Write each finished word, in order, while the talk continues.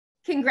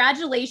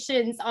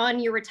Congratulations on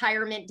your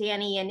retirement,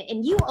 Danny.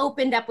 And you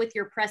opened up with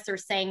your presser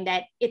saying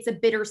that it's a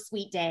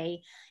bittersweet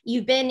day.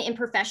 You've been in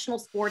professional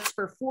sports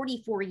for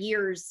 44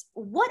 years.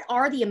 What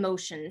are the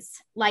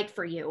emotions like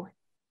for you?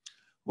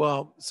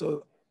 Well,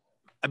 so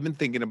I've been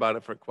thinking about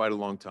it for quite a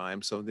long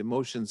time. So the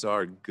emotions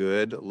are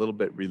good, a little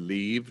bit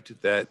relieved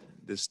that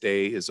this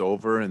day is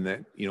over and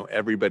that,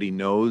 everybody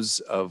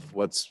knows of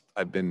what's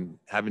I've been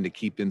having to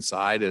keep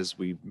inside as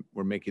we're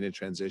making a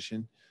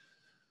transition.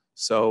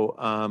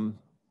 So,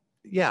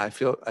 yeah, I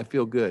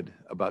feel good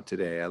about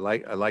today. I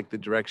like the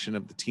direction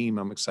of the team.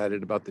 I'm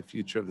excited about the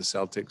future of the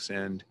Celtics,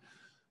 and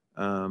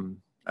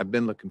I've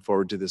been looking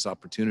forward to this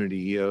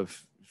opportunity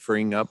of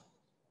freeing up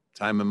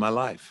time in my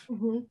life.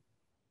 Mm-hmm.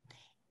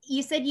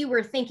 You said you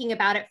were thinking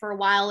about it for a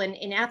while,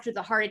 and after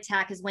the heart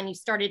attack is when you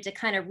started to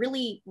kind of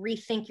really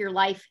rethink your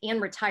life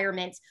and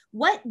retirement.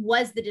 What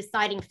was the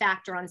deciding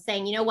factor on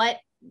saying, you know what,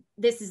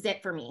 this is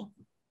it for me?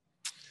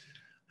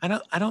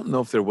 I don't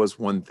know if there was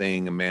one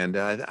thing,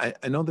 Amanda.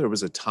 I know there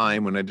was a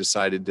time when I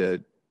decided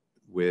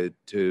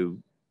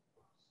to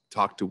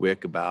talk to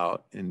Wick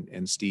about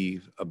and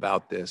Steve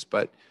about this,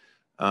 but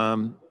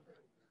um,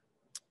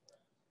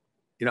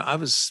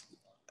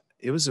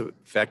 it was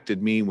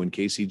affected me when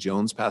Casey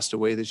Jones passed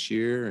away this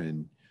year,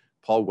 and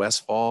Paul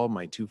Westfall,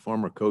 my two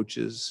former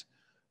coaches,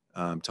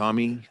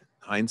 Tommy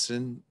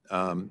Heinsohn.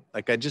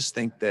 I just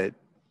think that,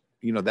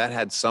 that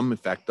had some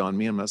effect on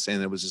me. I'm not saying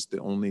that was just the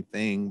only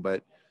thing,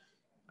 but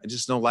I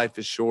just know life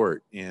is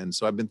short. And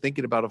so I've been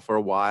thinking about it for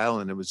a while,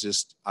 and I was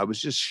just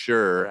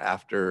sure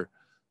after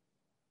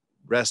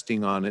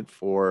resting on it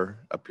for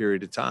a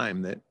period of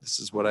time that this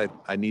is what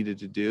I needed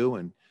to do.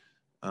 And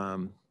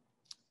um,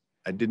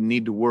 I didn't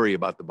need to worry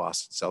about the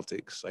Boston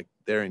Celtics. Like,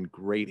 they're in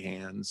great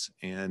hands.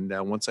 And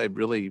once I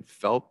really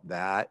felt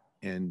that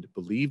and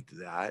believed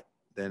that,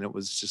 then it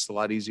was just a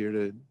lot easier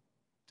to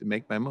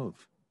make my move.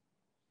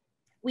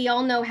 We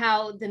all know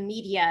how the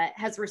media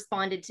has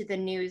responded to the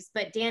news,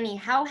 but Danny,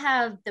 how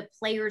have the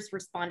players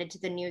responded to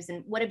the news,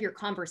 and what have your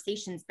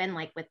conversations been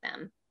like with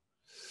them?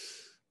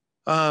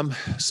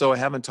 So I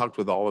haven't talked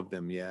with all of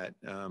them yet.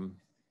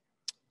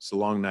 It's a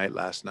long night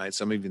last night.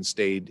 Some even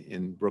stayed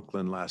in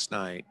Brooklyn last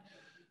night,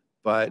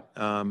 but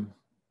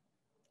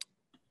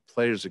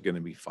players are going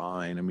to be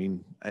fine. I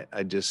mean,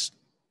 I just,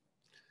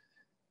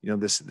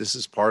 this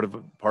is part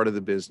of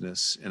the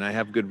business, and I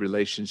have good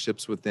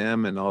relationships with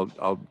them, and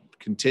I'll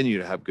continue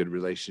to have good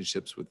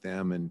relationships with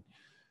them, and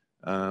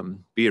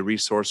be a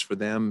resource for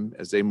them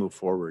as they move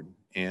forward.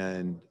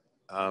 And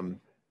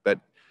but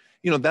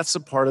that's a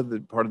part of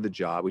the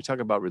job. We talk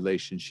about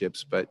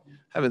relationships, but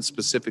haven't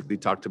specifically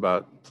talked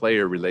about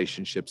player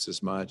relationships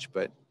as much.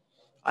 But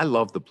I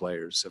love the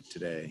players of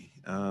today.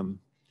 I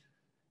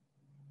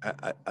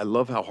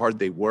love how hard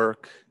they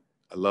work.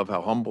 I love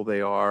how humble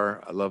they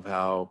are. I love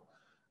how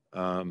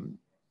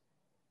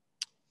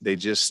they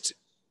just,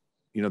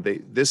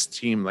 this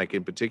team, like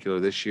in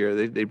particular this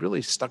year, they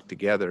really stuck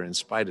together in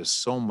spite of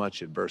so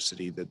much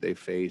adversity that they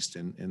faced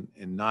and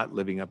not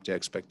living up to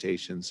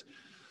expectations.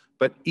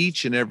 But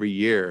each and every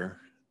year,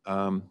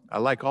 I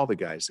like all the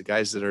guys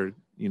that are,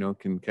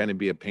 can kind of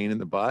be a pain in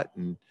the butt,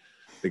 and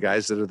the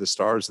guys that are the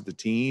stars of the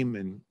team.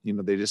 And,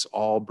 they just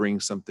all bring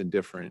something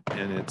different.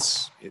 And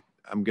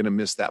I'm going to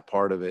miss that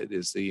part of it,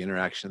 is the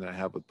interaction that I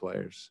have with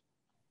players.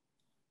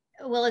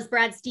 Well, as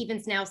Brad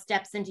Stevens now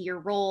steps into your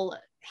role,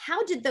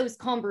 how did those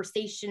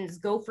conversations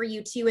go for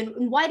you two?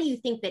 And why do you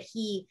think that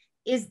he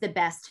is the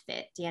best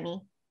fit, Danny?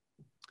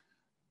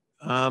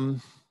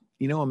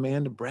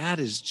 Amanda, Brad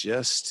is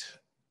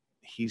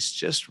he's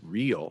just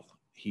real.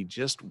 He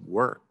just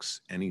works,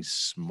 and he's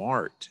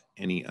smart,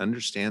 and he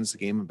understands the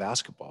game of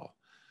basketball.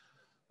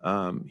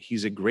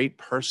 He's a great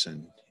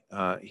person.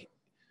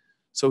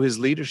 So his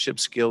leadership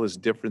skill is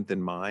different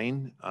than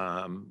mine.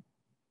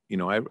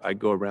 I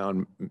go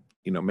around,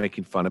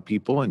 making fun of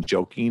people and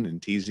joking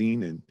and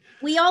teasing, and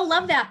we all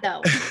love that,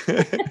 though.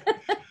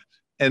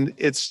 And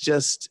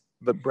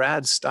but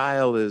Brad's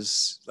style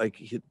is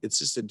it's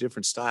just a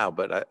different style,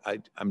 but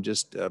I'm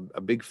just a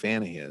big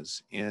fan of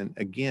his. And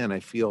again, I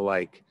feel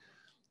like,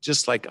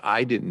 just like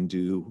I didn't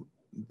do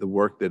the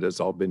work that has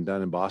all been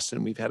done in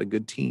Boston, we've had a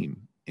good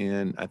team.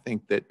 And I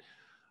think that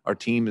our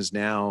team is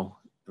now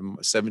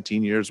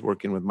 17 years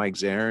working with Mike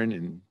Zarin,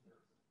 and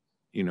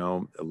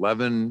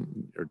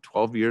 11 or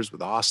 12 years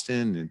with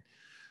Austin. And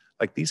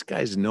these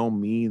guys know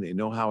me, they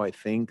know how I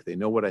think, they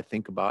know what I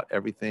think about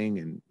everything.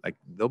 And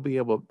they'll be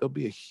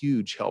a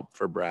huge help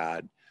for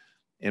Brad,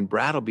 and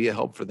Brad will be a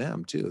help for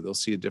them too. They'll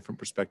see a different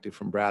perspective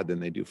from Brad than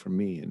they do from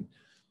me. And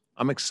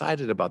I'm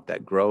excited about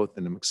that growth,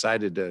 and I'm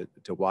excited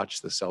to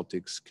watch the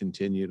Celtics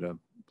continue to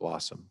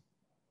blossom.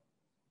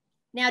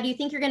 Now, do you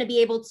think you're going to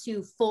be able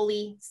to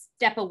fully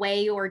step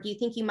away, or do you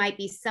think you might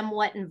be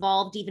somewhat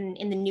involved even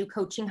in the new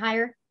coaching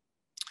hire?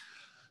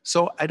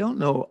 So I don't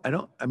know.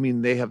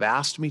 They have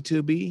asked me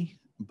to be,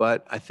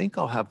 but I think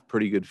I'll have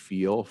pretty good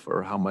feel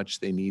for how much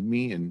they need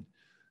me and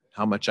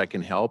how much I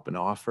can help and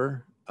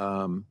offer.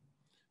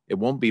 It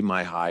won't be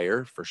my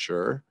hire for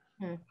sure.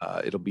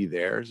 It'll be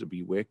theirs. It'll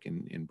be Wick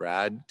and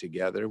Brad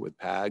together with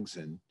Pags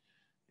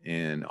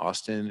and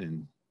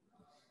Austin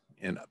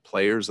and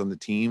players on the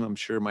team, I'm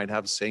sure, might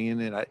have a say in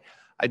it.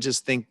 I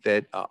just think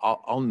that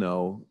I'll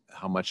know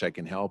how much I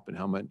can help and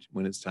how much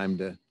when it's time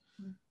to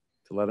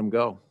let them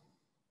go.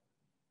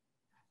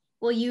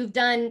 Well, you've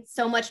done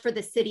so much for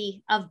the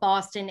city of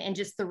Boston and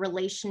just the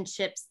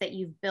relationships that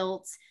you've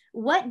built.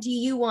 What do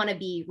you want to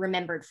be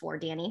remembered for,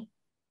 Danny?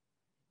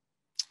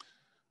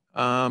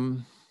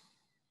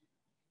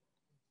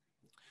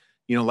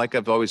 You know, like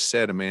I've always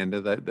said, Amanda,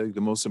 that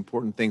the most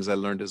important things I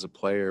learned as a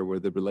player were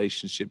the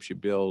relationships you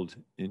build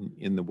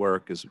in the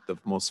work is the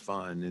most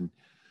fun. And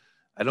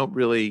I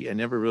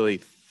never really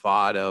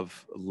thought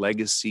of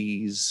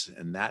legacies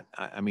and that.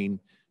 I mean,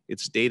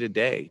 it's day to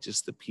day,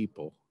 just the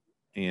people.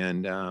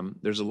 And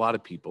there's a lot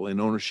of people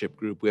in ownership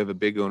group. We have a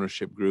big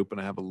ownership group,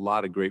 and I have a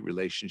lot of great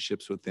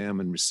relationships with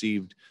them and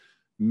received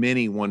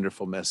many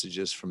wonderful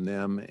messages from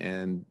them.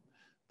 And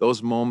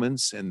those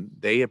moments, and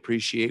they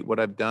appreciate what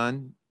I've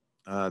done.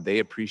 They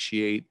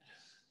appreciate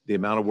the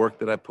amount of work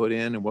that I put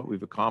in and what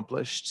we've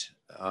accomplished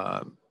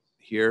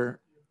here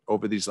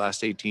over these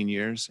last 18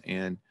 years.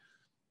 And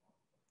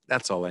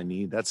that's all I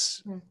need.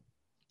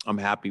 I'm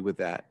happy with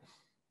that.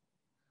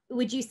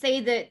 Would you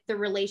say that the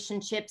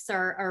relationships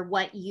are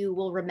what you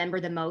will remember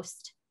the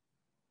most?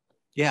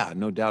 Yeah,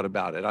 no doubt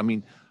about it. I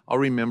mean, I'll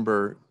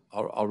remember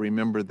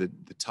the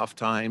tough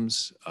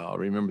times. I'll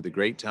remember the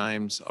great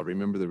times. I'll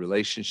remember the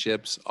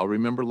relationships. I'll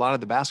remember a lot of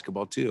the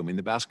basketball too. I mean,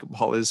 the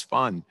basketball is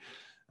fun.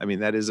 I mean,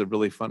 that is a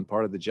really fun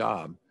part of the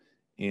job.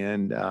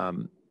 And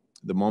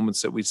the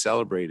moments that we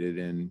celebrated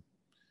and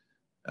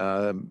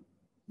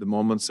the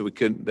moments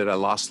that I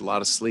lost a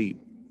lot of sleep,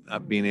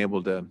 not being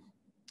able to,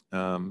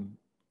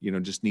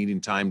 just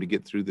needing time to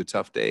get through the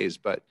tough days.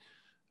 But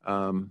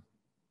I'm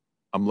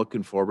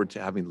looking forward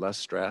to having less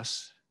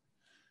stress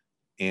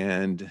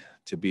and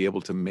to be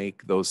able to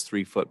make those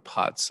 3-foot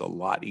putts a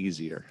lot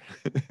easier.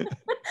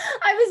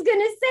 I was going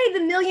to say the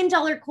 $1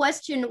 million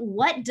question,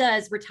 what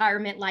does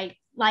retirement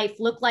life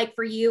look like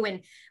for you?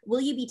 And will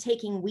you be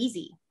taking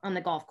Wheezy on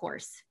the golf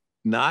course?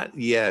 Not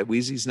yet.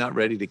 Wheezy's not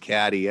ready to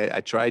caddy.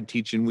 I tried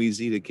teaching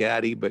Wheezy to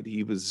caddy, but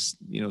he was,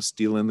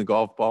 stealing the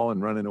golf ball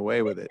and running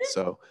away with it.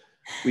 So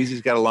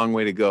Wheezy's got a long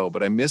way to go,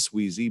 but I miss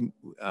Wheezy.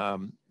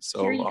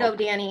 So here you go,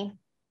 Danny.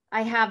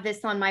 I have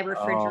this on my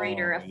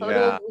refrigerator, a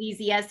photo of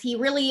Wheezy. Yes, he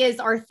really is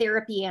our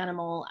therapy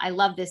animal. I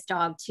love this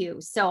dog too.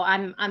 So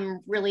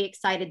I'm really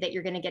excited that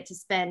you're going to get to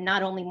spend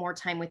not only more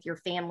time with your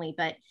family,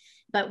 but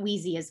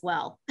Wheezy as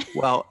well.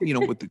 Well,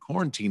 with the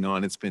quarantine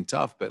on, it's been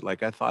tough, but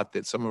like I thought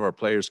that some of our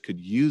players could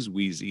use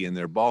Wheezy in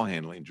their ball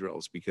handling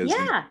drills because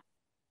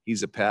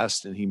he's a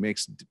pest and he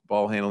makes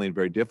ball handling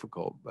very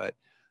difficult. But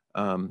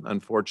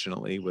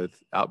unfortunately,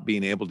 without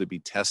being able to be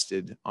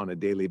tested on a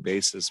daily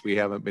basis, we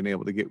haven't been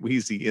able to get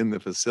Wheezy in the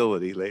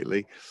facility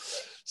lately.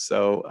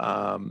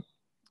 So,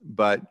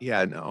 but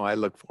yeah, no, I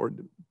look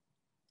forward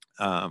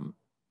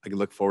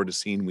to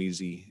seeing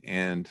Wheezy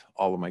and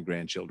all of my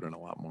grandchildren a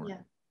lot more. Yeah.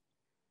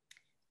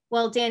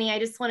 Well, Danny, I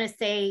just want to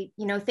say,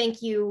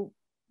 thank you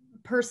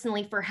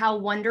personally for how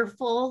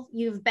wonderful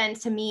you've been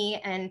to me.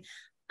 And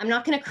I'm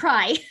not going to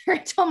cry. I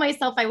told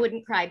myself I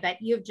wouldn't cry, but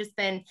you've just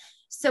been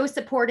so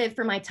supportive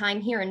for my time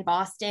here in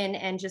Boston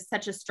and just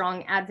such a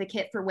strong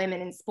advocate for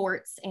women in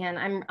sports. And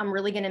I'm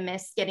really going to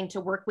miss getting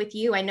to work with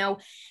you. I know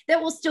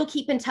that we'll still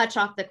keep in touch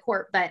off the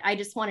court, but I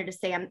just wanted to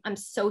say I'm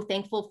so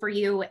thankful for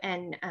you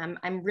and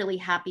I'm really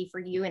happy for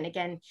you. And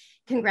again,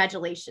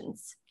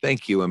 congratulations.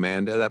 Thank you,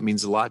 Amanda. That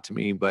means a lot to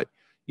me, but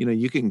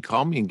you can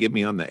call me and get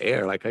me on the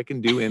air. Like I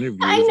can do interviews.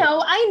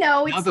 I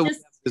know. It's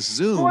just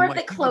Zoom. More of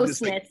the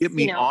closeness. Get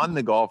me on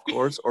the golf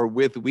course or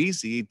with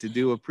Wheezy to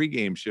do a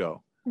pregame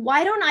show.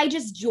 Why don't I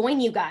just join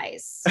you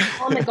guys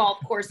on the golf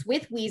course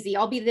with Wheezy?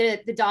 I'll be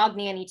the dog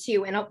nanny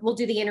too, and we'll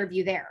do the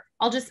interview there.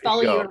 I'll just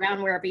follow you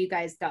around wherever you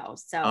guys go.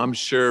 So I'm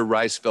sure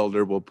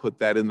Reisfelder will put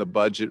that in the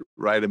budget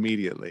right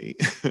immediately.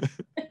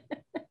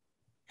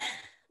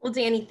 Well,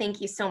 Danny, thank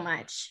you so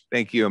much.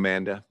 Thank you,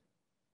 Amanda.